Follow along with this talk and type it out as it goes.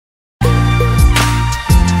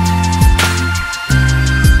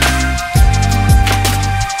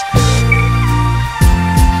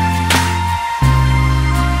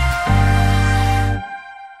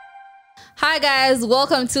guys,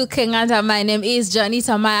 welcome to Kenganda. My name is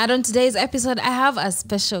Janita Mai, and on today's episode I have a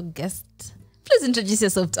special guest. Please introduce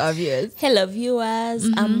yourself to our viewers. Hello viewers,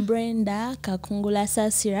 I'm Brenda Kakungula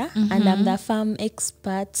Asasira, and I'm the farm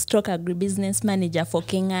expert stroke agribusiness manager for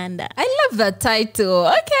Kenganda. I love that title.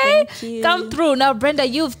 Okay, Thank you. come through. Now Brenda,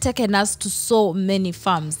 you've taken us to so many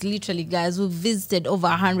farms. Literally guys, we've visited over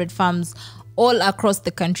 100 farms all across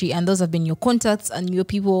the country, and those have been your contacts and your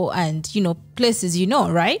people and places,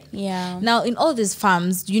 right? Yeah. Now in all these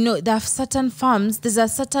farms, there are certain farms, there's a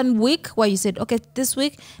certain week where you said, okay, this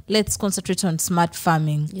week let's concentrate on smart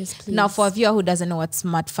farming. Yes, please. Now for a viewer who doesn't know what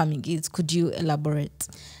smart farming is, could you elaborate?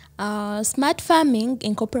 Smart farming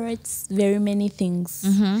incorporates very many things.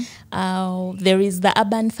 There is the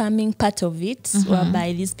urban farming part of it,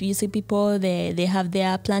 whereby these people, they have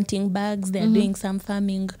their planting bags, they're doing some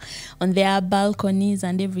farming on their balconies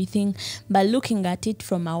and everything. But looking at it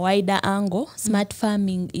from a wider angle, smart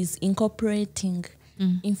farming is incorporating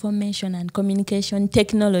information and communication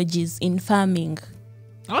technologies in farming.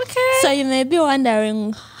 Okay. So you may be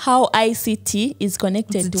wondering how ICT is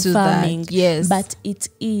connected to farming. That, yes. But it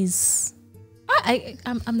is.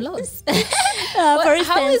 I'm lost. For instance,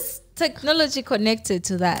 how is technology connected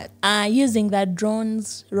to that? Using the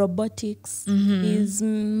drones, robotics, is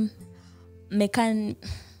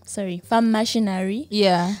farm machinery.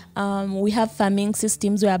 Yeah. We have farming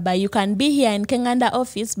systems whereby you can be here in Kenganda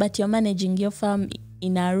office, but you're managing your farm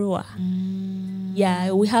in Arua.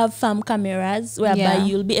 Yeah, we have farm cameras whereby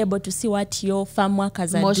you'll be able to see what your farm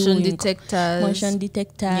workers are doing. Motion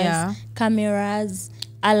detectors, cameras,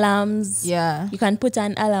 alarms. Yeah. You can put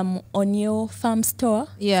an alarm on your farm store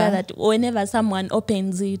so that whenever someone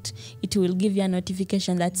opens it, it will give you a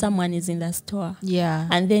notification that someone is in the store. Yeah.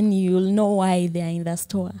 And then you'll know why they are in the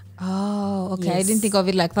store. Oh, okay. Yes. I didn't think of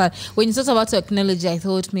it like that. When you talked about technology, I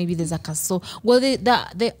thought maybe there's like a well,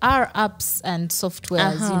 there are apps and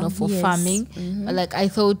softwares, for farming. Like I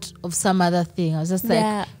thought of some other thing. I was just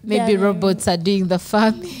like, maybe robots are doing the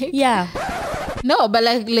farming. Yeah. No, but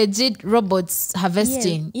like legit robots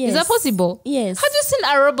harvesting. Yes. Is that possible? Yes. Have you seen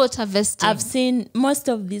a robot harvesting? I've seen most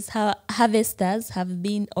of these harvesters have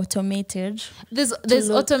been automated. There's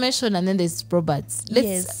automation and then there's robots.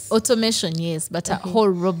 Automation, yes, but a whole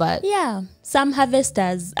robot. Yeah, some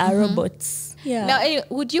harvesters are robots. Yeah. Now, anyway,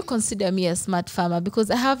 would you consider me a smart farmer?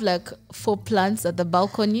 Because I have like 4 plants at the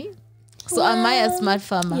balcony. So am I a smart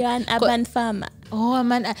farmer? You're an urban farmer. Oh,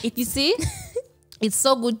 man. You see, it's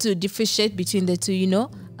so good to differentiate between the two,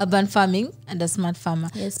 urban farming and a smart farmer.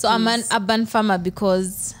 Yes, so I'm an urban farmer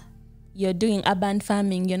because you're doing urban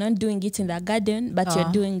farming. You're not doing it in the garden, but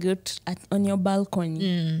you're doing it on your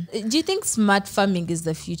balcony. Do you think smart farming is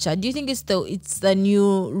the future? Do you think it's the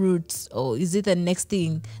new route, or is it the next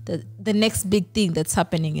thing, the next big thing that's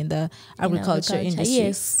happening in the agriculture industry?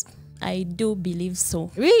 Yes, I do believe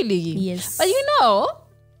so. Really? Yes. But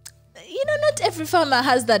not every farmer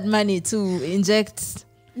has that money to inject.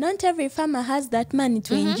 Not every farmer has that money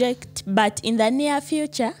to inject, but in the near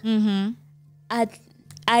future,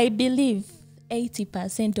 I believe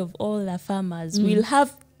 80% of all the farmers will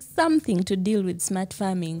have something to deal with smart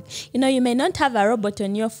farming. You may not have a robot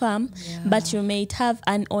on your farm, but you may have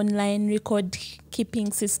an online record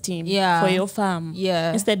keeping system for your farm.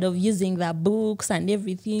 Yeah. Instead of using the books and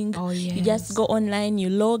everything, you just go online, you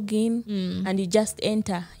log in, and you just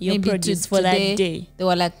enter your produce for that day. There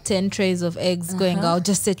were like 10 trays of eggs going out,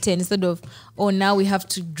 just say 10 instead of, now we have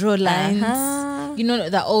to draw lines.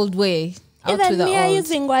 The old way. Even me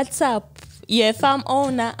using WhatsApp. You're a farm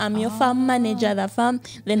owner, I'm your farm manager, the farm.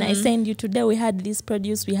 Then I send you, today we had this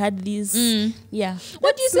produce, we had this. Yeah.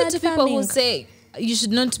 What do you say to people who say you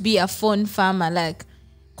should not be a phone farmer? Like,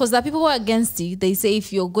 because the people who are against it, they say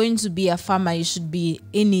if you're going to be a farmer, you should be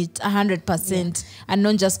in it 100% and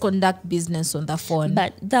not just conduct business on the phone.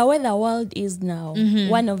 But the way the world is now,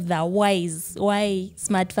 one of the why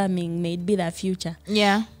smart farming may be the future.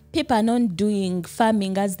 Yeah. People are not doing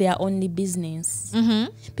farming as their only business.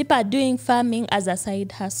 People are doing farming as a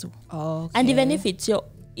side hustle. Okay. And even if it's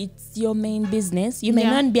your main business, you may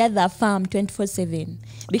not be at the farm 24/7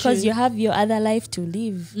 because you have your other life to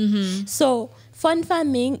live. So fun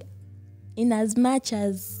farming, in as much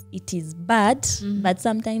as it is bad, but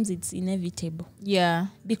sometimes it's inevitable. Yeah.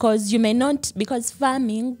 Because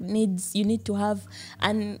farming you need to have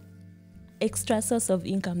an extra source of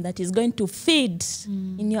income that is going to feed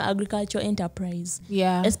in your agricultural enterprise.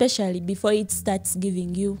 Yeah. Especially before it starts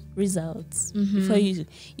giving you results. Before you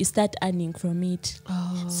start earning from it.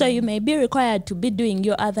 So you may be required to be doing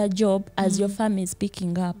your other job as your farm is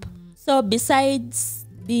picking up. So besides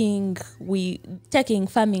taking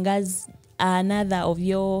farming as another of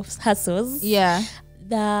your hustles,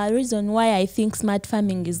 the reason why I think smart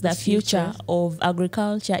farming is the future of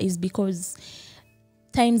agriculture is because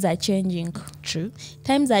times are changing. True.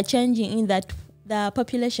 Times are changing in that the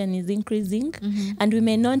population is increasing, and we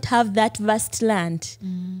may not have that vast land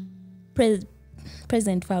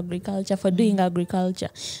present for agriculture, for doing agriculture.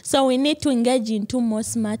 So we need to engage into more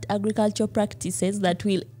smart agricultural practices that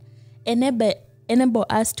will enable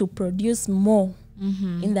us to produce more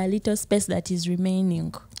in the little space that is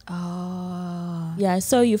remaining. Yeah,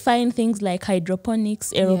 so you find things like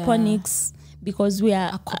hydroponics, aeroponics, because we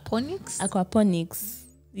are aquaponics.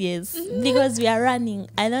 Yes, because we are running.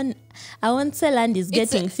 I won't say land is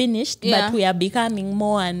getting finished, but we are becoming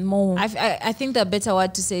more and more. I think the better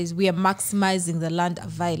word to say is we are maximizing the land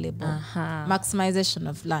available. Maximization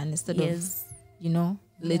of land instead of,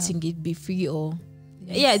 letting it be free or...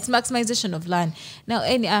 Yeah, it's maximization of land.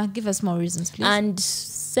 Now, give us more reasons, please. And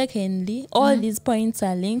secondly, all these points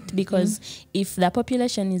are linked because if the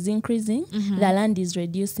population is increasing, the land is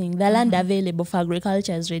reducing. The land available for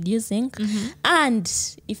agriculture is reducing. And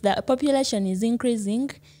if the population is increasing,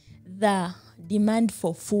 the demand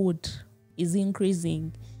for food is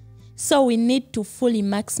increasing. So we need to fully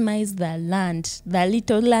maximize the land, the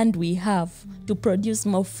little land we have, to produce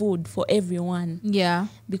more food for everyone. Yeah.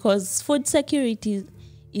 Because food security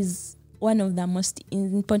is one of the most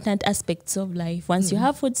important aspects of life. Once you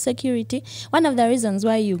have food security, one of the reasons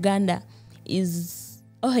why Uganda is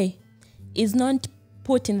not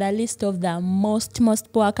put in the list of the most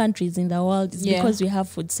poor countries in the world is because we have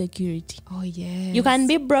food security. Oh, yes. You can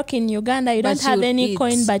be broke in Uganda, you don't have any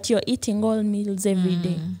coin, but you're eating all meals every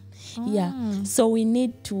day. Yeah. So we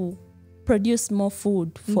need to produce more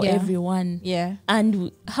food for everyone. Yeah.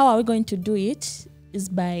 And how are we going to do it? Is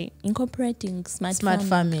by incorporating smart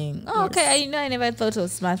farming. Oh, okay. I never thought of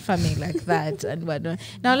smart farming like that and whatnot.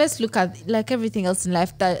 Now let's look at, like everything else in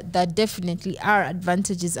life, that definitely are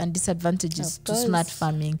advantages and disadvantages to smart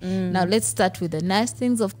farming. Now let's start with the nice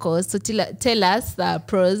things, of course. So tell us the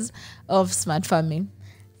pros of smart farming.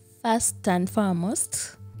 First and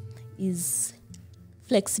foremost is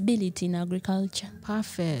flexibility in agriculture.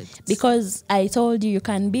 Perfect. Because I told you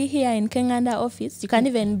can be here in Kenganda office, you can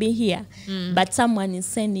even be here, but someone is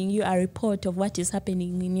sending you a report of what is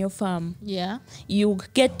happening in your farm. Yeah. You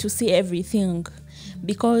get to see everything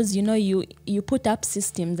because, you put up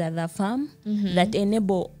systems at the farm that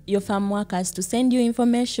enable your farm workers to send you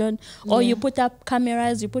information, or you put up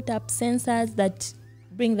cameras, you put up sensors that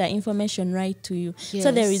bring the information right to you. Yes.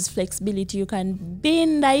 So there is flexibility. You can be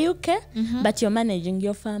in the UK, but you're managing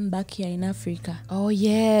your farm back here in Africa. Oh,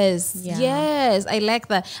 yes. Yeah. Yes, I like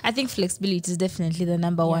that. I think flexibility is definitely the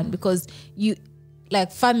number one, because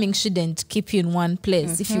farming shouldn't keep you in one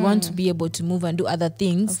place. If you want to be able to move and do other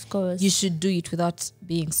things, of course, you should do it without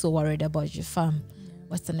being so worried about your farm.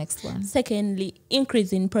 What's the next one? Secondly,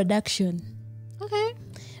 increase in production. Okay.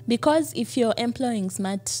 Because if you're employing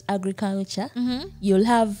smart agriculture, you'll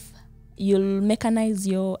mechanize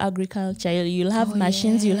your agriculture. You'll have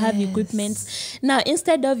machines, you'll have equipment. Now,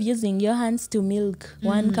 instead of using your hands to milk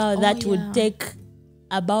one cow, that would take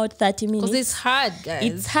about 30 minutes. Because it's hard, guys.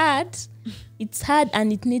 It's hard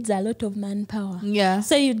and it needs a lot of manpower. Yeah.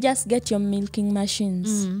 So you just get your milking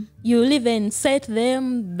machines. You'll even set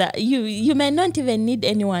them. You may not even need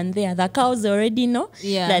anyone there. The cows already know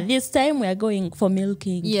that this time we are going for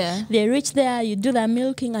milking. Yeah. They reach there, you do the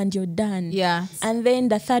milking and you're done. Yeah. And then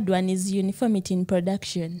the third one is uniformity in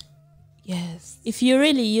production. Yes. If you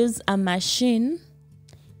really use a machine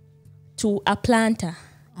to a planter,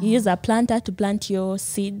 you use a planter to plant your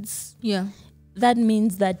seeds. Yeah. That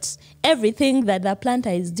means that everything that the planter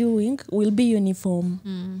is doing will be uniform.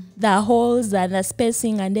 The holes and the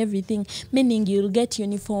spacing and everything, meaning you'll get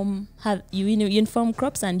uniform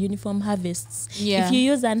crops and uniform harvests. Yeah. If you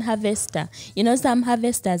use an harvester, some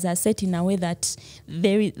harvesters are set in a way that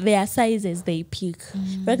their sizes they pick.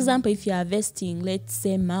 For example, if you're harvesting, let's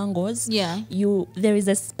say mangoes, there is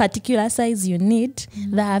a particular size you need.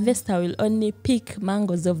 The harvester will only pick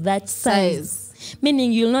mangoes of that size.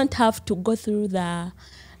 Meaning you'll not have to go through the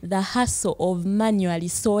hassle of manually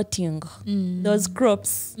sorting those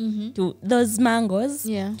crops to those mangoes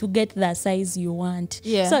to get the size you want.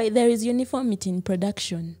 Yeah. So there is uniformity in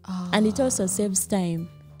production, and it also saves time.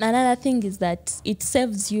 Another thing is that it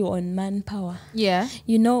saves you on manpower. Yeah.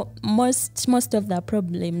 Most of the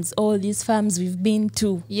problems all these farms we've been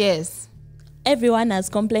to. Yes. Everyone has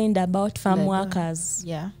complained about farm workers.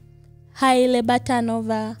 Yeah. High labor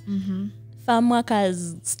turnover. Farm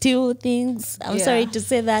workers steal things. I'm sorry to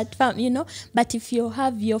say that, but if you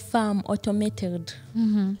have your farm automated,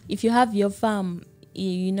 if you have your farm,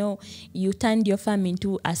 you turned your farm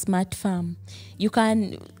into a smart farm, you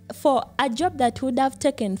can for a job that would have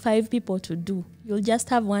taken 5 people to do, you'll just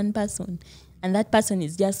have one person, and that person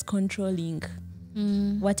is just controlling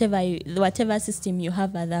whatever system you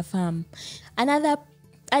have at the farm. Another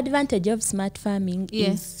advantage of smart farming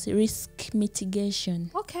is risk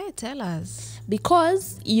mitigation. Okay, tell us.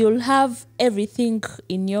 Because you'll have everything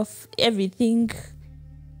everything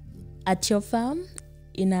at your farm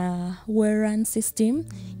in a well-run system.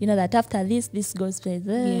 You know that after this goes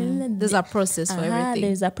further. There's a process for everything.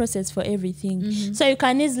 There's a process for everything. So you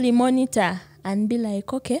can easily monitor and be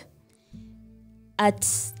like, okay, at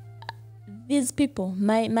these people,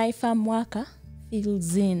 my farm worker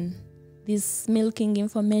fills in this milking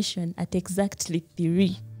information at exactly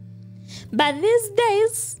 3. But these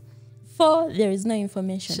days, 4, there is no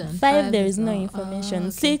information. 5, there is no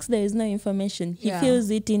information. 6, there is no information. He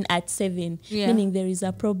fills it in at 7, meaning there is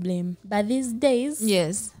a problem. But these days,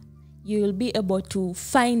 you will be able to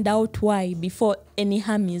find out why before any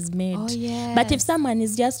harm is made. But if someone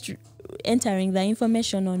is just entering the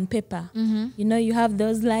information on paper, you know, you have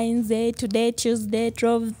those lines, today, Tuesday,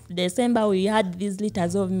 12 December, we had these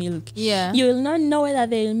liters of milk. You will not know whether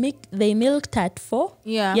they milked at 4,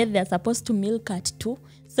 yet they're supposed to milk at 2.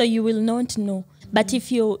 So you will not know. But if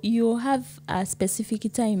you have a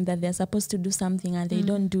specific time that they're supposed to do something and they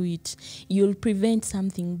don't do it, you'll prevent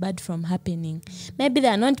something bad from happening. Maybe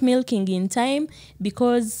they're not milking in time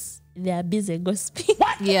because they are busy gossiping.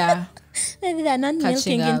 Maybe they're not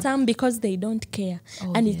milking in time because they don't care.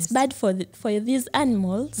 And it's bad for these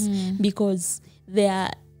animals because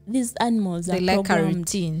these animals are like programmed. a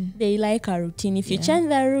routine. They like a routine. If you change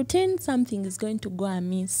the routine, something is going to go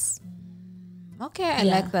amiss. Okay, I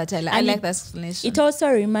like that. I like that explanation. It also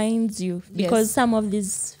reminds you, because some of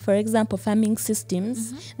these, for example, farming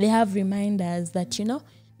systems, they have reminders that, you know,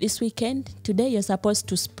 this weekend, today you're supposed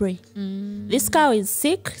to spray. This cow is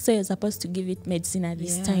sick, so you're supposed to give it medicine at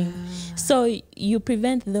this time. So you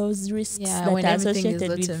prevent those risks that are associated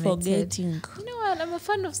with forgetting. You know what? I'm a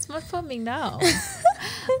fan of smart farming now.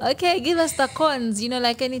 Okay, give us the cons. You know,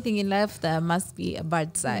 like anything in life, there must be a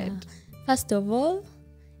bad side. First of all,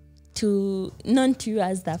 not to you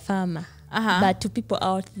as the farmer, but to people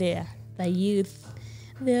out there, the youth,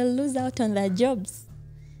 they'll lose out on their jobs.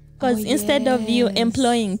 Because instead of you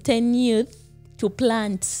employing 10 youth to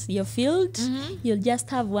plant your field, you'll just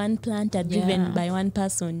have one planter driven by one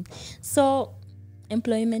person. So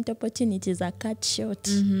employment opportunities are cut short.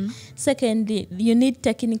 Secondly, you need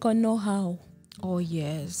technical know-how.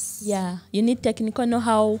 You need technical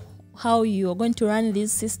know-how, how you're going to run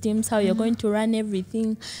these systems, how you're going to run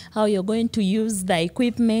everything, how you're going to use the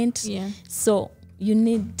equipment. So you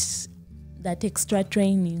need that extra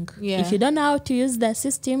training. If you don't know how to use the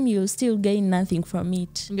system, you still gain nothing from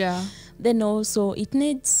it. Then also,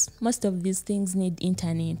 most of these things need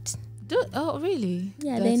internet. Oh, really?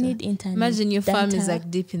 They need internet. Imagine your farm is like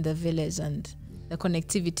deep in the village and the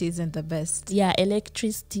connectivity isn't the best.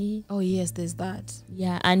 Electricity. Oh, yes, there's that.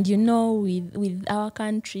 And you know, with our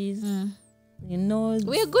countries, you know,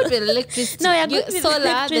 we're good with electricity. No, we're good with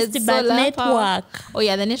electricity, but network. Power. Oh,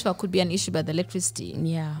 yeah, the network could be an issue, but the electricity.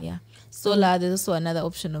 Solar, there's also another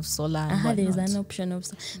option of solar. There's an option of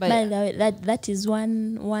solar. But that is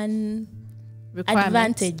one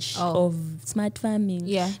advantage of smart farming,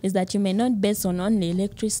 is that you may not base on only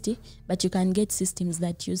electricity, but you can get systems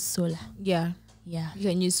that use solar. You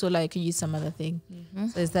can use solar, you can use some other thing.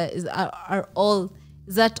 So is that all?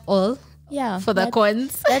 For the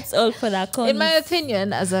cons. That's all for the cons. In my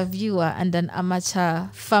opinion, as a viewer and an amateur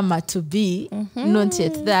farmer to be, not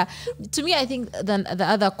yet there. To me, I think the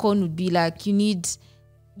other con would be like you need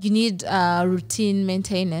routine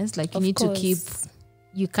maintenance. Like you need to keep.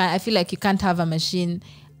 I feel like you can't have a machine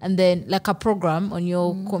and then like a program on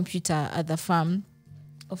your computer at the farm.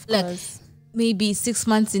 Of course. Maybe 6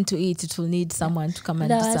 months into it will need someone to come and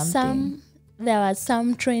do something. There was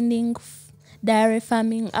some trending dairy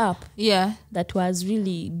farming app that was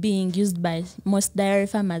really being used by most dairy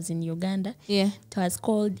farmers in Uganda. It was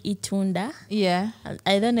called Itunda.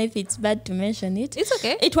 I don't know if it's bad to mention it. It's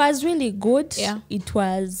okay. It was really good. It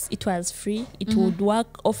was free. It would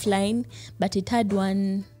work offline, but it had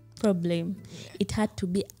one problem. It had to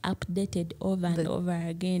be updated over and over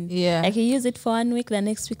again. Like you use it for 1 week, the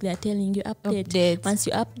next week they're telling you update. Once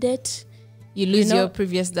you update, you lose your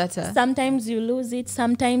previous data. Sometimes you lose it.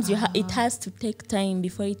 Sometimes it has to take time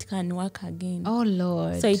before it can work again. Oh,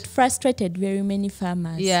 Lord. So it frustrated very many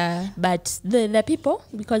farmers. But the people,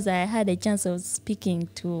 because I had a chance of speaking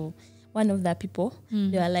to one of the people,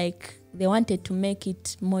 they were like, they wanted to make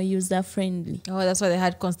it more user-friendly. Oh, that's why they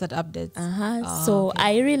had constant updates. So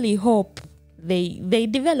I really hope they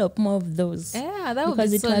develop more of those. Yeah, that would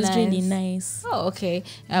because be it so was nice. really nice. Oh, okay.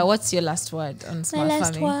 What's your last word on smart My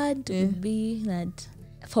last farming? word would be that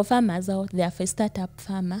for farmers out there, for a startup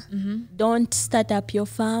farmer, don't start up your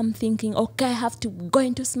farm thinking, okay, I have to go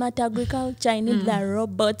into smart agriculture. I need the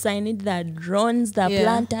robots, I need the drones, the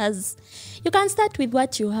planters. You can start with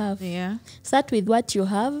what you have. Yeah. Start with what you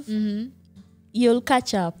have. You'll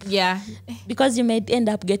catch up. Yeah. Because you may end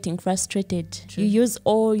up getting frustrated. True. You use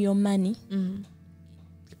all your money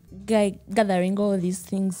gathering all these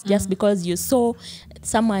things just because you saw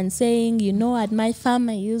someone saying, at my farm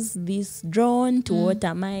I use this drone to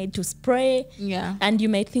water to spray. Yeah. And you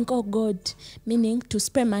may think, oh God, meaning to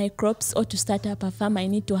spray my crops or to start up a farm I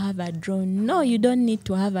need to have a drone. No, you don't need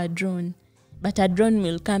to have a drone. But a drone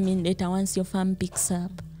will come in later once your farm picks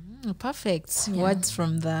up. Perfect. Yeah. Words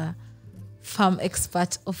from the farm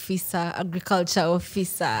expert officer, agriculture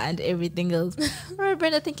officer, and everything else. All right,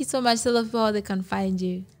 Brenda, thank you so much. Tell people how they can find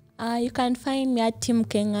you. You can find me at Team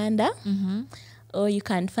Kenganda. Or you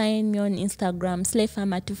can find me on Instagram,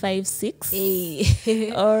 Slayfarmer256.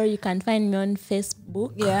 Hey. Or you can find me on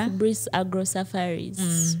Facebook, yeah. Breeze Agro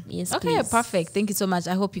Safaris. Yes, okay, please. Perfect. Thank you so much.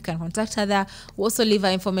 I hope you can contact her there. We'll also leave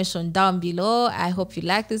her information down below. I hope you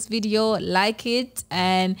like this video, like it,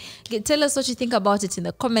 and tell us what you think about it in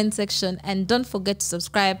the comment section. And don't forget to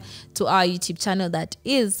subscribe to our YouTube channel that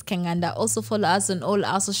is Kenganda. Also follow us on all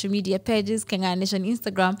our social media pages, Kenganda Nation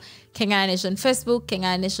Instagram, Kenganda Nation Facebook,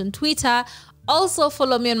 Kenganda Nation Twitter. Also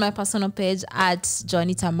follow me on my personal page at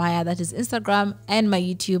Joanita Maya. That is Instagram, and my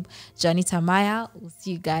YouTube, Joanita Maya. We'll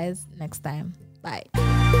see you guys next time. Bye.